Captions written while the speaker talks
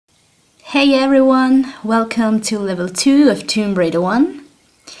Hey everyone, welcome to level 2 of Tomb Raider 1.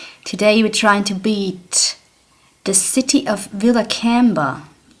 Today we're trying to beat the city of Vilcabamba.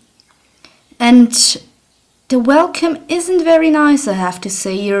 And the welcome isn't very nice, I have to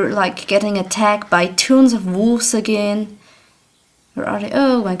say. You're like getting attacked by tons of wolves again. Where are they?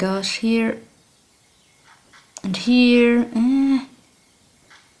 Oh my gosh, here and here.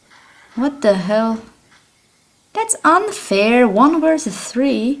 What the hell? That's unfair, 1 versus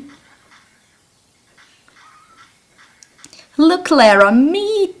 3. Look, Lara,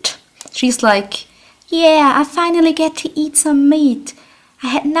 meat! She's like, yeah, I finally get to eat some meat. I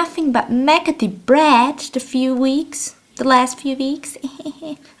had nothing but maggoty bread the last few weeks.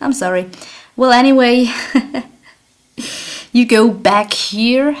 I'm sorry. Well, anyway, you go back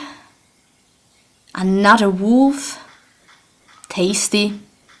here. Another wolf. Tasty.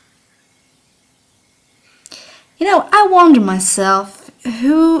 You know, I wonder myself,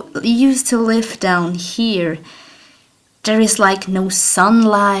 who used to live down here? There is like no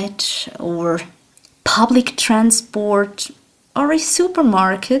sunlight or public transport or a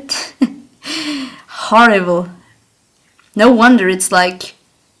supermarket. Horrible. No wonder it's like,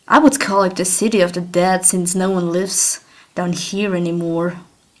 I would call it the city of the dead since no one lives down here anymore.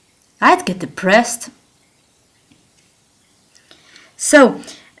 I'd get depressed. So,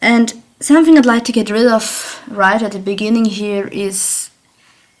 and something I'd like to get rid of right at the beginning here is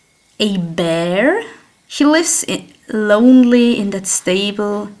a bear. He lives lonely in that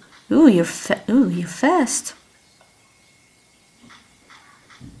stable. Ooh, you're fast.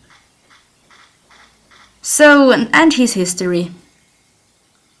 So, and his history.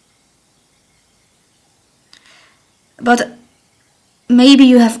 But maybe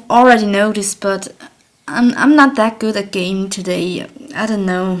you have already noticed, but I'm not that good at gaming today. I don't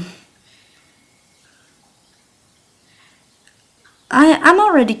know. I'm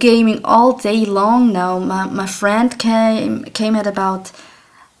already gaming all day long now. My friend came at about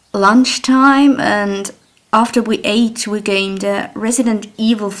lunchtime, and after we ate we gamed Resident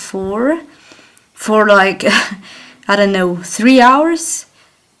Evil 4 for like I don't know, 3 hours.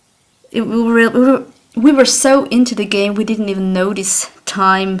 We were so into the game we didn't even notice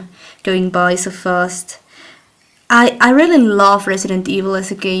time going by so fast. I really love Resident Evil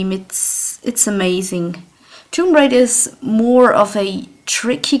as a game. It's amazing. Tomb Raider is more of a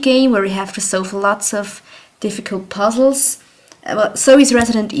tricky game where you have to solve lots of difficult puzzles. Well, so is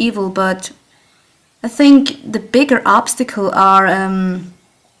Resident Evil, but I think the bigger obstacle are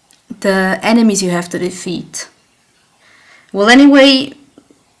the enemies you have to defeat. Well, anyway,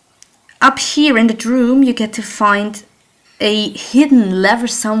 up here in that room you get to find a hidden lever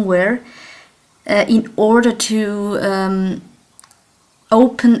somewhere in order to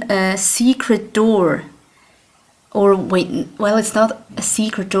open a secret door. Or wait, well, it's not a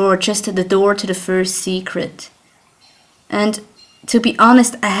secret door, just the door to the first secret. And to be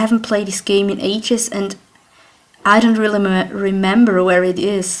honest, I haven't played this game in ages and I don't really remember where it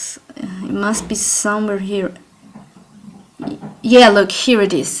is. It must be somewhere here. Yeah, look, here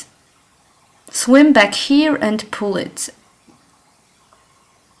it is. Swim back here and pull it.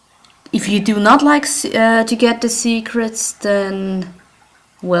 If you do not like to get the secrets, then,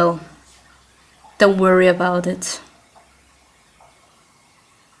 well, don't worry about it.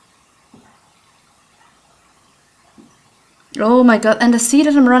 Oh my god, and I see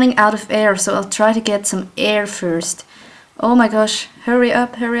that I'm running out of air, so I'll try to get some air first. Oh my gosh, hurry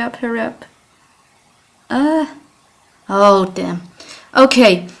up, hurry up, hurry up. Oh damn.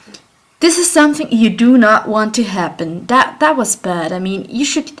 Okay, this is something you do not want to happen. That was bad. I mean, you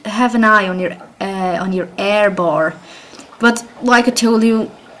should have an eye on your air bar. But like I told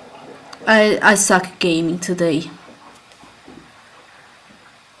you, I suck at gaming today.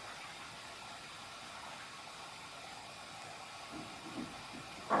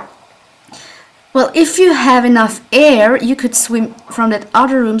 Well, if you have enough air, you could swim from that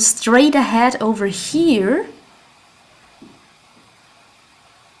other room straight ahead over here.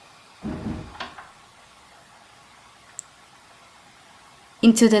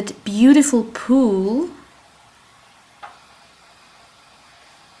 Into that beautiful pool.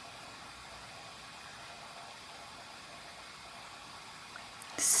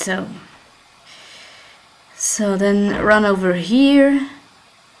 So then run over here.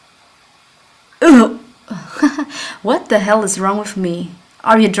 Ugh. What the hell is wrong with me?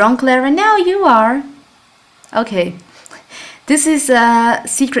 Are you drunk, Lara? No, you are. Okay. This is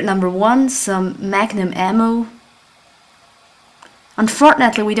secret number 1, some magnum ammo.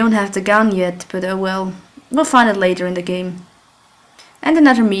 Unfortunately, we don't have the gun yet, but oh well. We'll find it later in the game. And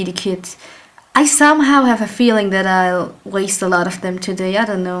another meaty kit. I somehow have a feeling that I'll waste a lot of them today, I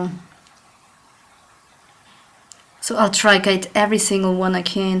don't know. So I'll try get every single one I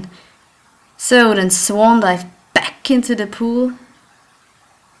can. So then swan dive back into the pool.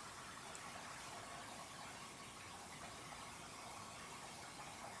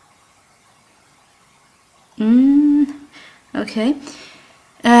 Okay.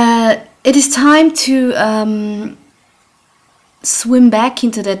 It is time to swim back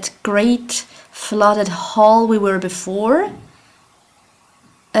into that great flooded hall we were before.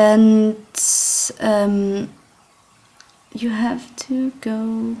 And you have to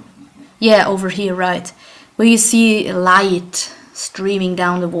go... Yeah, over here, right. Where you see light streaming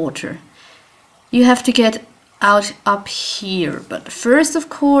down the water. You have to get out up here. But first, of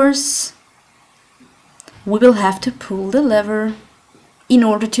course, we will have to pull the lever in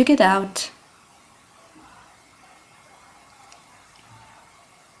order to get out.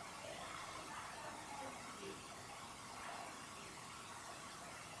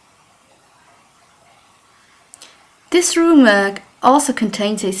 This room also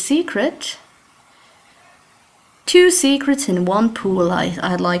contains a secret. 2 secrets in one pool,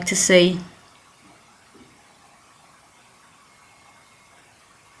 I'd like to say.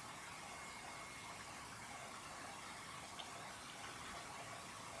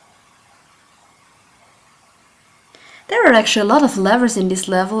 There are actually a lot of levers in this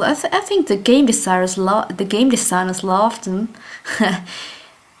level. I think the game designers loved them.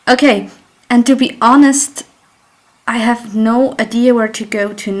 Okay, and to be honest, I have no idea where to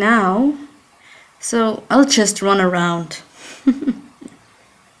go to now, so I'll just run around. And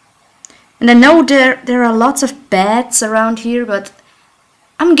I know there are lots of bats around here, but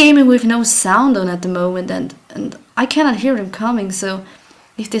I'm gaming with no sound on at the moment, and I cannot hear them coming, so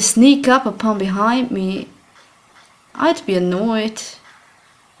if they sneak up upon behind me, I'd be annoyed.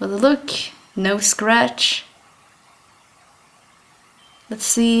 But look, no scratch. Let's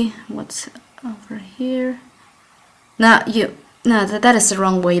see what's over here. No, that is the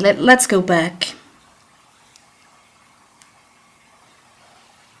wrong way. Let's go back.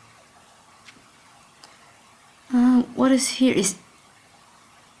 What is here?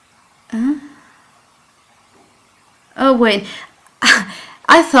 Oh wait,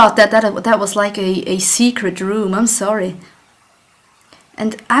 I thought that was like a secret room. I'm sorry.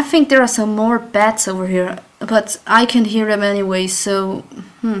 And I think there are some more bats over here, but I can hear them anyway. So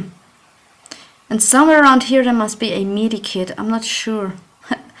And somewhere around here there must be a medikit. I'm not sure.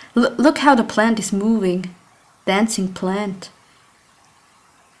 Look how the plant is moving. Dancing plant.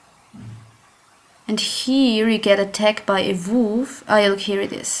 And here you get attacked by a wolf. Oh, look, here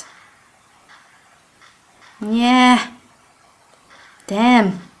it is. Yeah.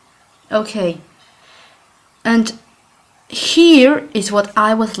 Damn. Okay. And here is what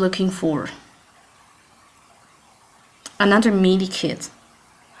I was looking for. Another medikit.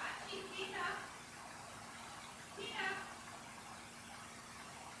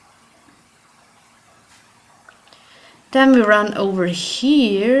 Then we run over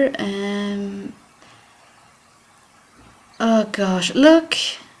here. Oh gosh, look!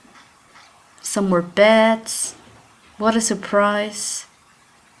 Some more bats. What a surprise.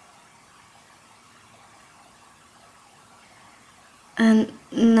 And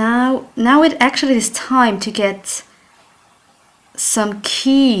now it actually is time to get some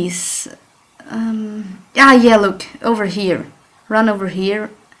keys. Yeah, look, over here. Run over here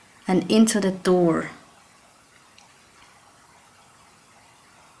and into the door.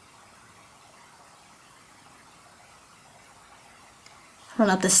 Run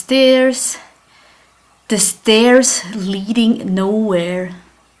up the stairs leading nowhere,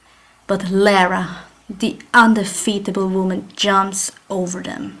 but Lara, the undefeatable woman, jumps over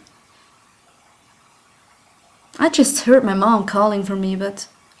them. I just heard my mom calling for me, but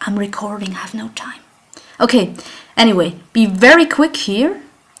I'm recording, I have no time. Okay, anyway, be very quick here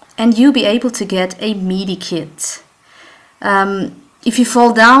and you'll be able to get a medikit. If you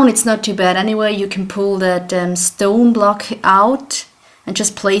fall down, it's not too bad. Anyway, you can pull that stone block out and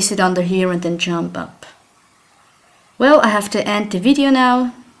just place it under here and then jump up. Well, I have to end the video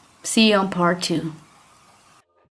now. See you on part 2.